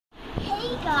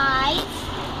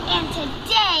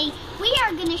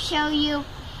show you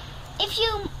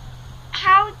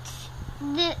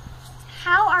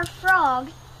how our frog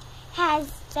has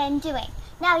been doing.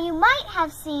 Now you might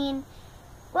have seen,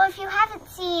 well, if you haven't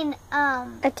seen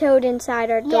a toad inside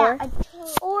our door, yeah, a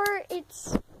toad. Or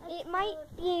it might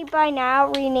be by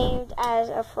now renamed as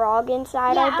a frog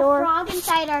inside our door. Yeah, a frog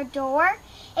inside our door.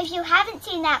 If you haven't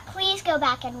seen that, please go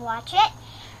back and watch it.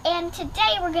 And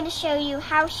today we're going to show you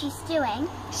how she's doing.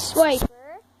 Swiper.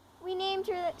 We named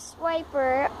her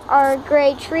Swiper, our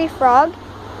gray tree frog,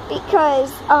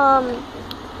 because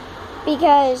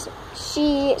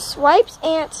she swipes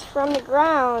ants from the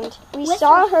ground. We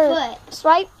saw her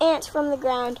swipe ants from the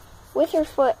ground with her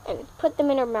foot and put them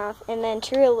in her mouth and then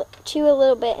chew a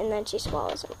little bit and then she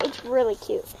swallows them. It's really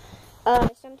cute.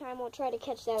 Sometime we'll try to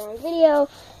catch that on video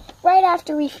right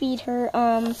after we feed her.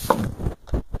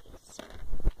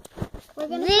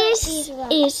 This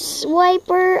is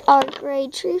Swiper, our gray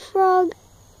tree frog.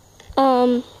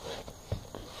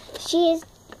 She has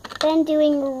been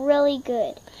doing really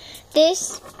good.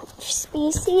 This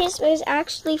species was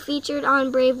actually featured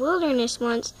on Brave Wilderness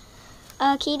once.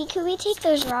 Katie, could we take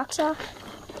those rocks off?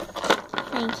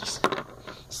 Thank you.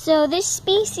 So this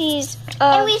species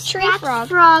of tree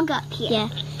frog up here. Yeah.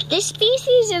 This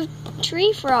species of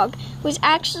tree frog was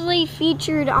actually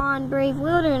featured on Brave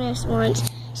Wilderness once.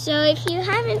 So if you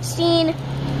haven't seen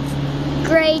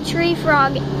Gray Tree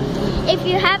Frog, if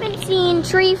you haven't seen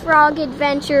Tree Frog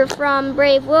Adventure from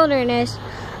Brave Wilderness,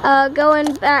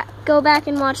 go back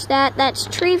and watch that. That's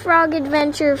Tree Frog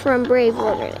Adventure from Brave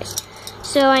Wilderness.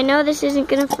 So I know this isn't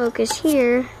going to focus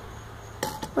here.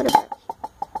 What about?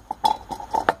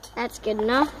 That's good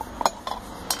enough.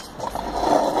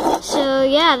 So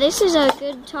yeah, this is a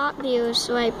good top view of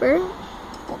Swiper.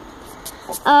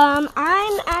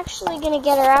 I'm actually going to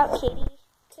get her out, Katie.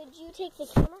 Could you take the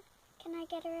camera? Can I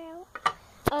get her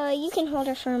out? You can hold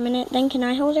her for a minute, then can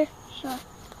I hold her? Sure.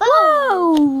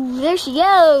 Whoa! There she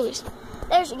goes!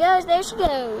 There she goes, there she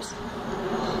goes.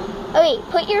 Oh wait,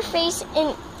 put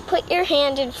your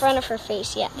hand in front of her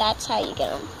face. Yeah, that's how you get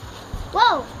them.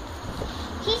 Whoa!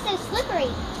 He's so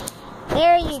slippery.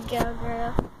 There you go,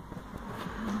 girl.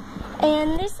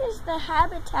 And this is the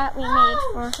habitat we made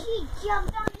for her. She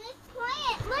jumped on this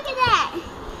plant. Look at that.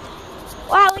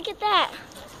 Wow, look at that.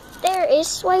 There is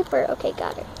Swiper. Okay,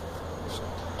 got her.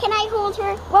 Can I hold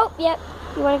her? Whoa, yep.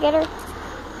 You want to get her?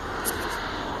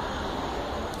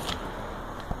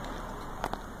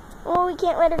 Oh, we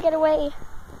can't let her get away.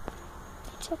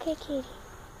 It's okay, Katie.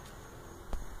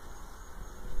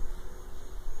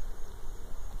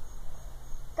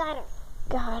 Got her.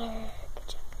 Got her. Good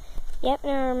job. Yep,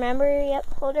 now remember,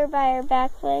 hold her by her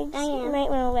back legs. I am. You might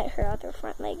want to let her other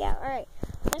front leg out. All right,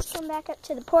 let's come back up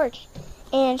to the porch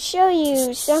and show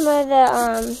you some of the,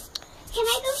 Can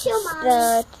I go show Mommy?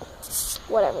 the,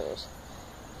 whatever it is.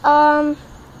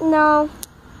 No,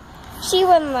 she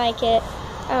wouldn't like it,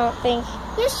 I don't think.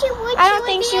 Yes, she would. I don't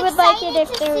think she would like it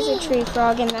if there was a tree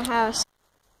frog in the house.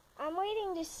 I'm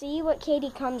waiting to see what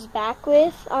Katie comes back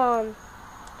with.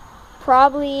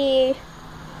 Probably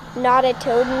not a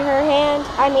toad in her hand.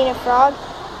 I mean a frog.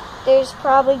 There's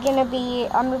probably gonna be,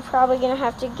 I'm probably gonna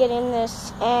have to get in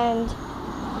this and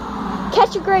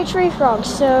catch a gray tree frog.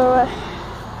 So,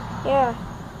 yeah.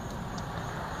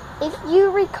 If you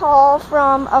recall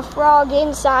from A Frog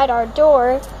Inside Our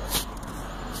Door,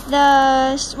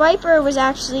 the Swiper was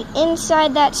actually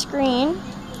inside that screen.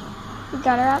 We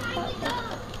got her out.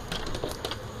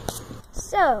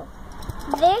 So,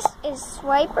 this is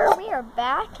Swiper. We are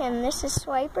back, and this is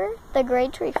Swiper, the gray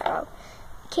tree frog.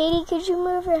 Katie, could you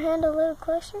move your hand a little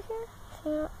closer here? If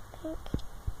you don't think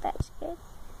that's good.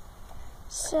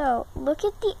 So, look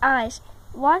at the eyes.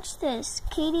 Watch this.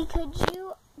 Katie, could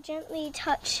you gently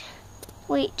touch?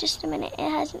 Wait, just a minute. It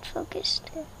hasn't focused.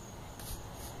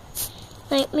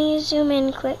 Let me zoom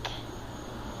in quick.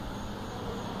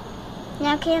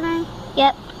 Now can I?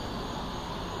 Yep.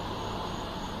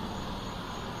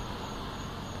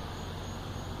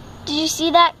 Did you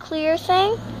see that clear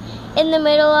thing in the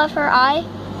middle of her eye?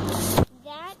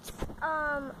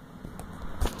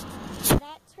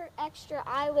 That's her extra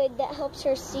eyelid that helps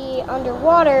her see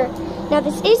underwater. Now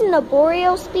this isn't a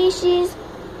boreal species,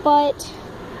 but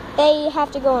they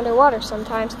have to go underwater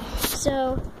sometimes.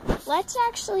 So let's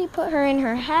actually put her in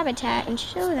her habitat and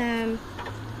show them,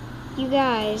 you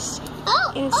guys,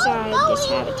 inside this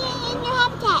habitat. In your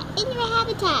habitat. In your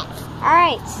habitat. All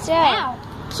right, so. Wow.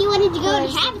 She wanted to go in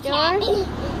Close the habitat. door.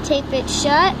 Tape it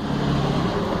shut.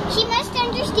 She must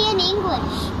understand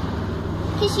English.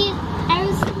 Cause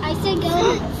I said go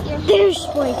in your There's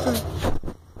Swiper.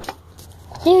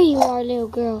 There you are, little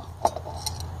girl.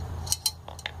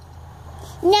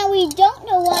 Now we don't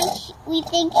know why we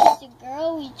think she's a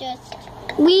girl.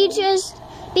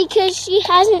 Because she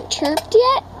hasn't chirped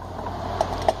yet.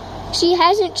 She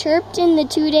hasn't chirped in the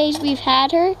 2 days we've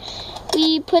had her.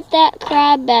 We put that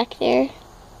crab back there,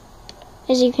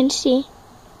 as you can see.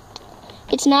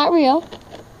 It's not real.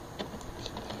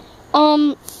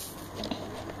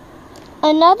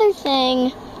 Another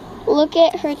thing, look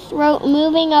at her throat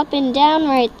moving up and down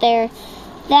right there.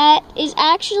 That is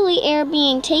actually air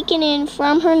being taken in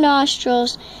from her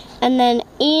nostrils and then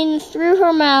in through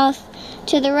her mouth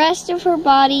to the rest of her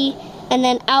body and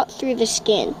then out through the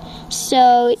skin.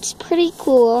 So it's pretty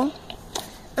cool.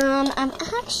 What I'm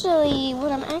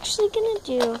actually gonna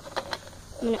do,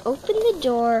 I'm gonna open the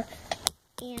door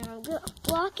and I'm gonna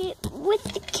block it with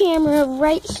the camera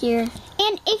right here.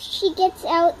 And if she gets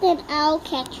out, then I'll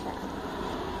catch her.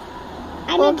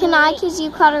 Well, can I, because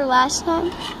you caught her last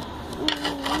time?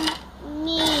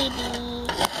 Maybe.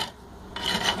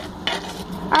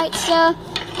 Alright, so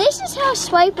this is how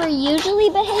Swiper usually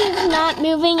behaves, not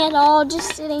moving at all,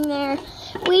 just sitting there,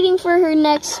 waiting for her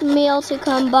next meal to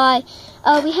come by.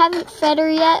 We haven't fed her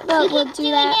yet, but we'll do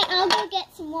that. I'll go get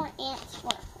some more ants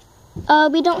for her.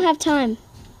 We don't have time.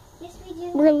 Yes, we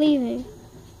do. We're leaving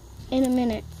in a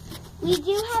minute. We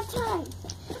do have time.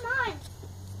 Come on.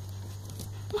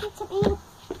 We'll get some ants.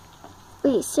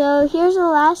 Wait, so here's a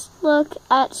last look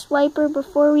at Swiper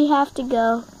before we have to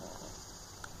go.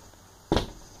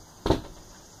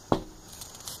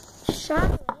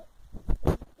 Charlotte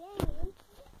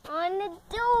on the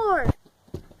door.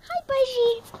 Hi,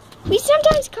 Budgie. We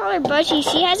sometimes call her Budgie.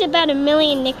 She has about 1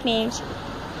 million nicknames.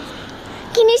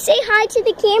 Can you say hi to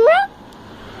the camera?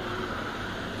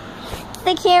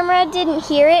 The camera didn't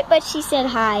hear it, but she said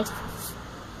hi.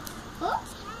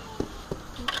 Oops.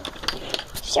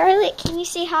 Charlotte, can you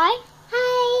say hi?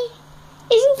 Hi.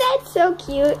 Isn't that so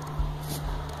cute?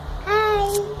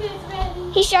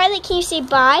 Hi. Hey, Charlotte, can you say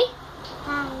bye?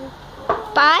 Hi.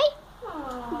 Bye?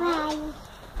 Bye.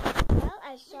 Well,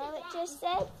 as Charlotte just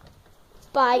said,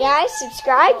 bye, guys.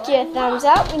 Subscribe, give a thumbs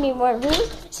up. We need more room.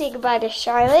 Say goodbye to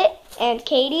Charlotte and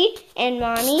Katie and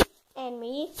Mommy and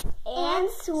me and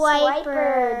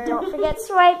Swiper. Don't forget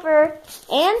Swiper.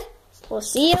 And we'll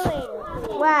see you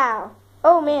later. Wow.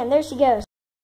 Oh, man, there she goes.